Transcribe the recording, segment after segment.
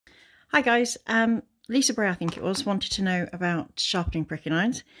Hi guys, Lisa Bray I think it was, wanted to know about sharpening pricking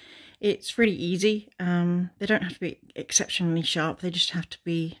irons. It's really easy. They don't have to be exceptionally sharp, they just have to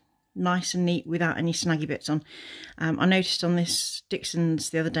be nice and neat without any snaggy bits on. I noticed on this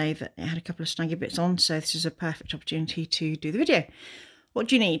Dixon's the other day that it had a couple of snaggy bits on, so this is a perfect opportunity to do the video. What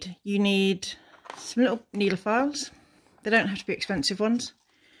do you need? You need some little needle files. They don't have to be expensive ones.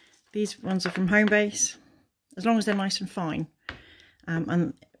 These ones are from Homebase, as long as they're nice and fine.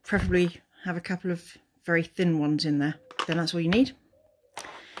 And preferably have a couple of very thin ones in there, then that's all you need.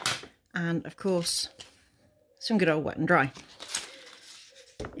 And of course some good old wet and dry.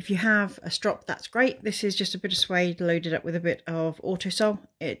 If you have a strop, that's great. This is just a bit of suede loaded up with a bit of Autosol.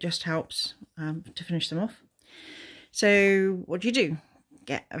 It just helps to finish them off. So what do?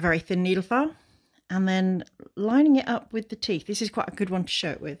 Get a very thin needle file and then lining it up with the teeth. This is quite a good one to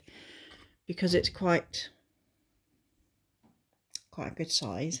show it with because it's quite a good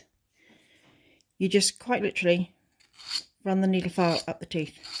size. You just quite literally run the needle file up the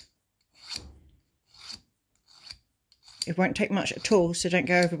teeth. It won't take much at all, so don't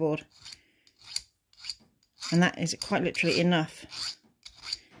go overboard. And that is quite literally enough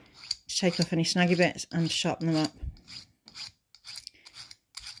to take off any snaggy bits and sharpen them up.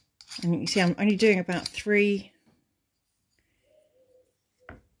 And you can see I'm only doing about three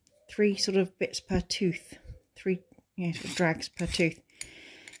sort of bits per tooth. Three sort of drags per tooth.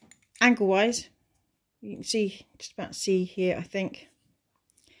 Angle wise, you can see, just about see here, I think.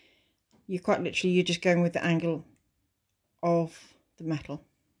 You're just going with the angle of the metal.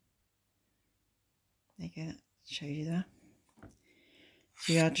 There you go, that shows you there.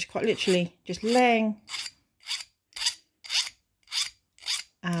 So you are just quite literally just laying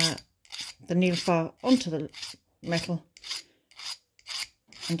the needle file onto the metal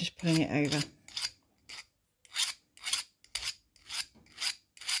and just pulling it over.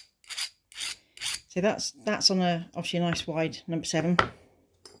 So that's on obviously a nice wide number 7.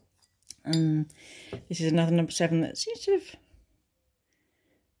 This is another number 7 that seems to have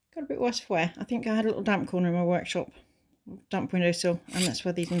got a bit worse for wear. I think I had a little damp corner in my workshop, damp windowsill, and that's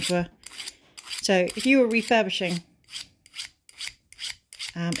where these ones were. So if you were refurbishing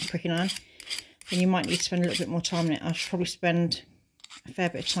a pricking iron, then you might need to spend a little bit more time on it. I should probably spend a fair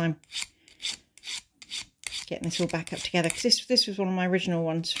bit of time getting this all back up together, because this was one of my original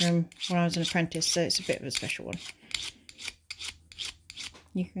ones from when I was an apprentice, so it's a bit of a special one.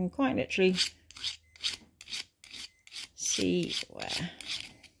 You can quite literally see where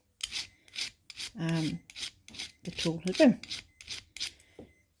the tool has been.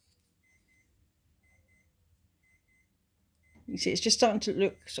 You see it's just starting to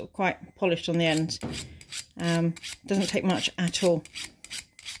look sort of quite polished on the ends. Doesn't take much at all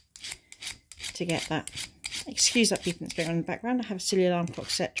to get that. Excuse that beeping that's going on in the background. I have a silly alarm clock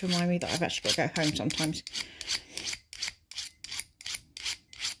set to remind me that I've actually got to go home sometimes.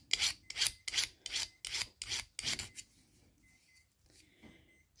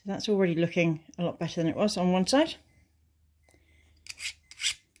 So that's already looking a lot better than it was on one side.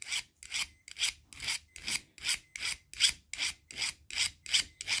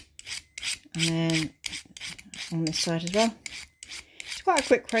 And then on this side as well. It's quite a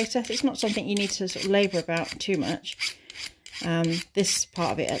quick process. It's not something you need to sort of labour about too much. This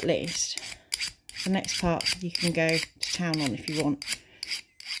part of it at least. The next part you can go to town on if you want.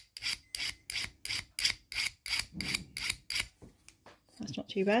 That's not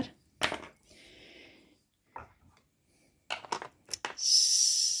too bad.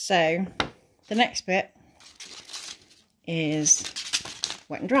 So the next bit is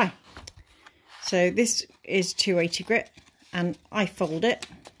wet and dry. So this is 280 grit and I fold it,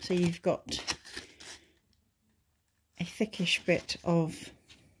 so you've got a thickish bit of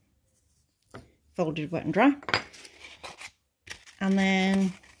folded wet and dry, and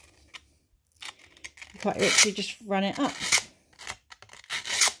then you quite literally just run it up.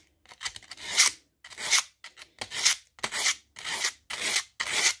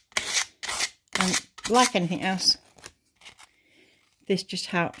 And like anything else, this just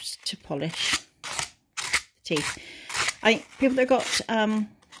helps to polish the teeth. I think people that got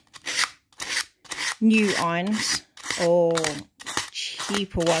new irons or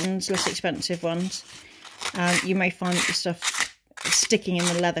cheaper ones, less expensive ones, you may find that the stuff is sticking in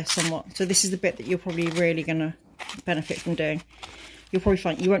the leather somewhat. So this is the bit that you're probably really going to benefit from doing. You'll probably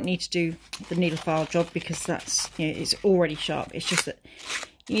find you won't need to do the needle file job because that's, it's already sharp. It's just that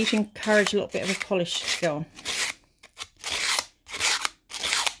you need to encourage a little bit of a polish to go on.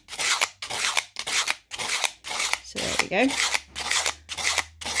 So there we go.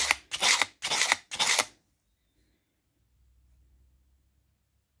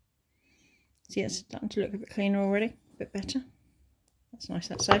 See, it's starting to look a bit cleaner already, a bit better. That's nice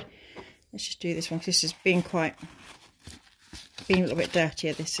that side. Let's just do this one, because this is being a little bit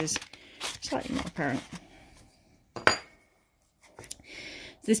dirtier. This is slightly more apparent.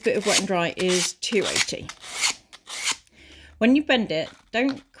 This bit of wet and dry is 280. When you bend it,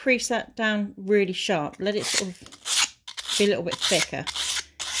 don't crease that down really sharp. Let it sort of be a little bit thicker,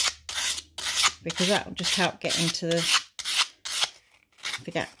 because that will just help get into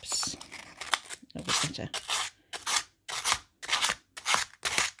the gaps a little bit better.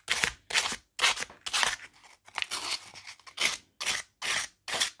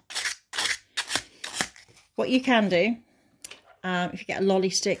 What you can do, if you get a lolly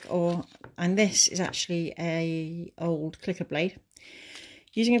stick, and this is actually a old clicker blade,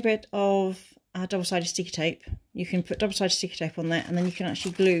 using a bit of double-sided sticky tape, you can put double-sided sticky tape on there, and then you can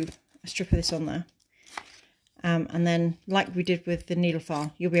actually glue a strip of this on there, and then, like we did with the needle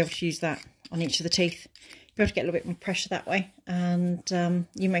file, you'll be able to use that on each of the teeth. You'll be able to get a little bit more pressure that way, and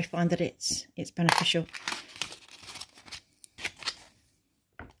you may find that it's beneficial.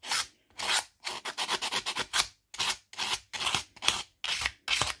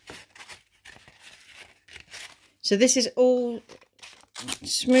 So this is all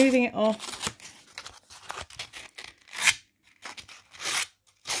smoothing it off,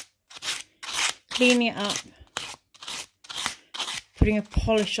 cleaning it up, putting a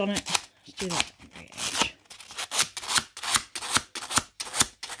polish on it. Let's do that at the very edge.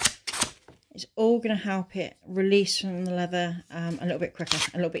 It's all going to help it release from the leather a little bit quicker,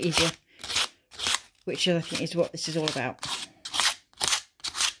 a little bit easier, which I think is what this is all about.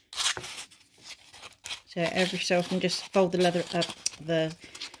 So every so often just fold the leather up, the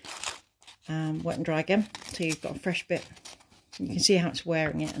wet and dry again, so you've got a fresh bit. You can see how it's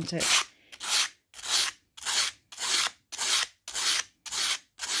wearing it, and so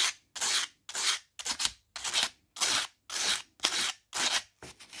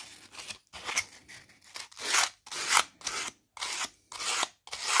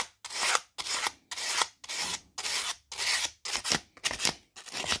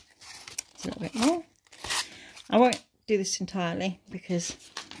a little bit more. I won't do this entirely because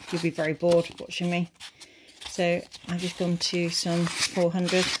you'll be very bored watching me. So I've just gone to some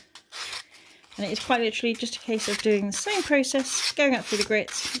 400. And it's quite literally just a case of doing the same process, going up through the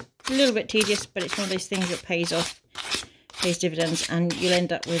grits. A little bit tedious, but it's one of those things that pays off, pays dividends, and you'll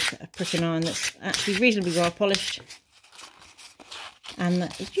end up with a pricking iron that's actually reasonably well polished and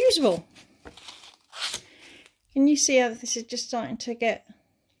that is usable. Can you see how this is just starting to get a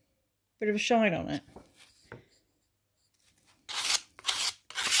bit of a shine on it?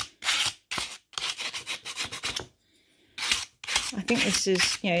 I think this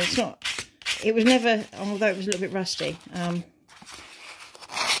is, you know, it's not, it was never, although it was a little bit rusty,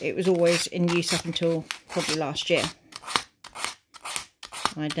 it was always in use up until probably last year.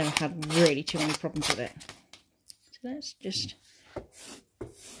 I never had really too many problems with it. So let's just,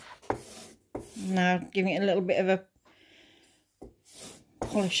 now giving it a little bit of a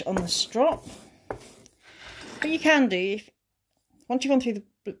polish on the strop. But you can do, once you've gone through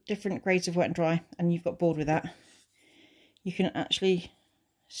the different grades of wet and dry and you've got bored with that, you can actually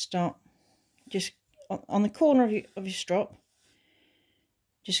start just on the corner of your strop,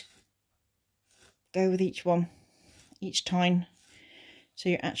 just go with each one, each tine, so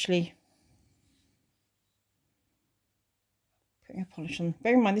you're actually putting a polish on.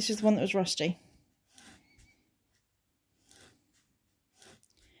 Bear in mind, this is the one that was rusty.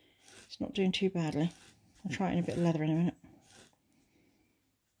 It's not doing too badly. I'll try it in a bit of leather in a minute.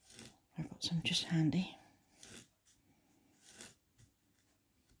 I've got some just handy.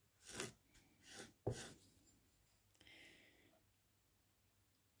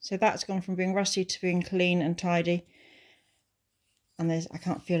 So that's gone from being rusty to being clean and tidy. And I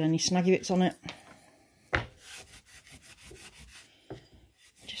can't feel any snuggy bits on it.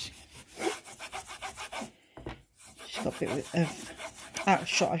 Just got a bit of, out of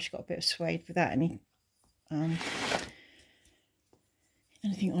shot, I've just got a bit of suede without anything on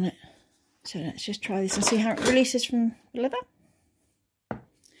it. So let's just try this and see how it releases from the leather.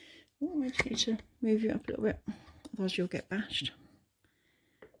 Oh, I just need to move you up a little bit, otherwise you'll get bashed.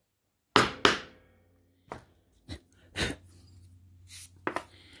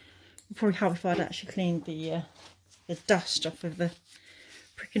 Probably help if I'd actually cleaned the dust off of the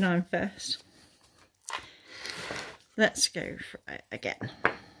pricking iron first. Let's go for it again.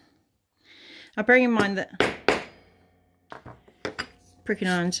 Now, bearing in mind that pricking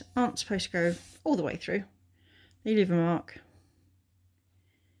irons aren't supposed to go all the way through, they leave a mark.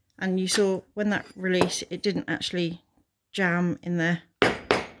 And you saw when that released, it didn't actually jam in there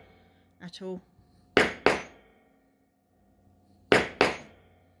at all.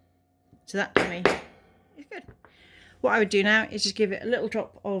 So that to me is good. What I would do now is just give it a little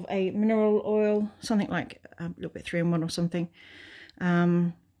drop of a mineral oil, something like a little bit 3-in-1 or something.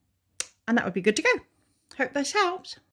 And that would be good to go. Hope this helps.